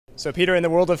So Peter, in the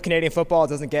world of Canadian football, it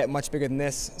doesn't get much bigger than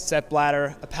this. Set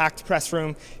bladder, a packed press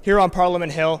room here on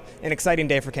Parliament Hill, an exciting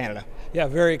day for Canada. Yeah,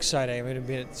 very exciting. I mean,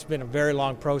 it's been a very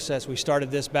long process. We started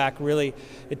this back really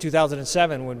in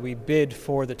 2007 when we bid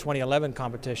for the 2011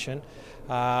 competition.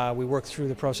 We worked through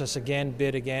the process again,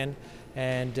 bid again,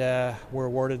 and were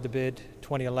awarded the bid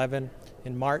 2011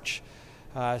 in March.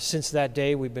 Since that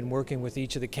day, we've been working with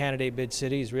each of the candidate bid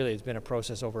cities. Really, it's been a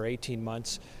process over 18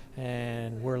 months.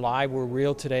 And we're live, we're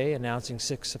real today, announcing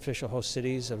 6 official host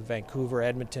cities of Vancouver,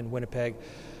 Edmonton, Winnipeg,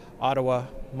 Ottawa,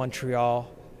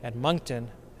 Montreal, and Moncton.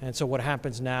 And so what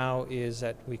happens now is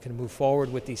that we can move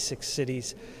forward with these 6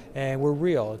 cities, and we're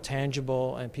real,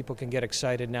 tangible, and people can get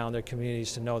excited now in their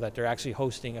communities to know that they're actually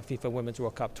hosting a FIFA Women's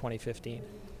World Cup 2015.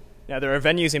 Now, there are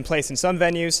venues in place in some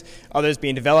venues, others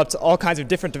being developed, all kinds of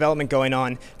different development going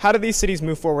on. How do these cities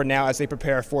move forward now as they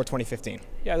prepare for 2015?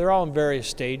 Yeah, they're all in various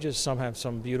stages. Some have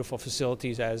some beautiful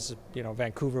facilities, as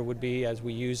Vancouver would be, as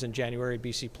we used in January,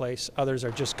 BC Place. Others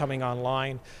are just coming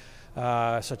online,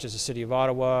 such as the city of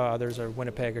Ottawa. Others are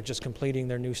Winnipeg, are just completing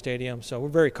their new stadium. So we're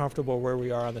very comfortable where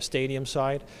we are on the stadium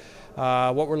side.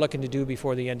 What we're looking to do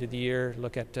before the end of the year,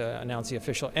 look at announce the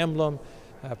official emblem,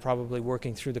 probably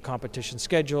working through the competition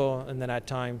schedule, and then at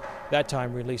that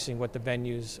time releasing what the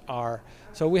venues are.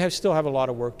 So we still have a lot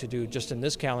of work to do just in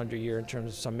this calendar year in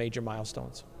terms of some major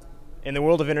milestones. In the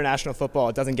world of international football,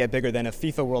 it doesn't get bigger than a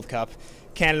FIFA World Cup.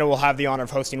 Canada will have the honor of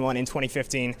hosting one in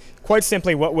 2015. Quite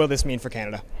simply, what will this mean for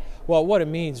Canada? Well, what it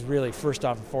means really, first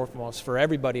off and foremost, for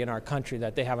everybody in our country,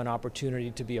 that they have an opportunity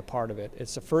to be a part of it.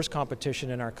 It's the first competition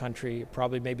in our country,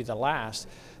 probably maybe the last,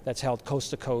 that's held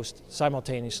coast to coast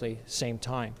simultaneously, same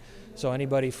time. So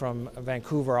anybody from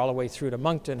Vancouver all the way through to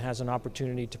Moncton has an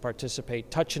opportunity to participate.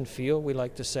 Touch and feel, we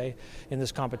like to say, in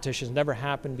this competition. It's never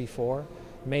happened before,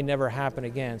 may never happen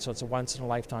again, so it's a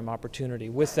once-in-a-lifetime opportunity.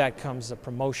 With that comes the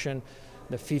promotion,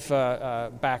 the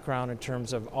FIFA background in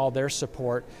terms of all their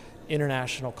support,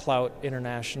 international clout,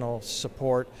 international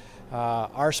support,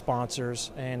 our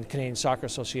sponsors, and Canadian Soccer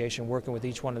Association working with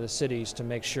each one of the cities to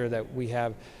make sure that we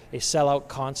have a sellout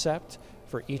concept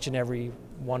for each and every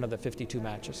one of the 52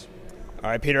 matches.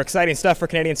 All right, Peter, exciting stuff for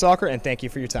Canadian soccer, and thank you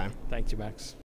for your time. Thank you, Max.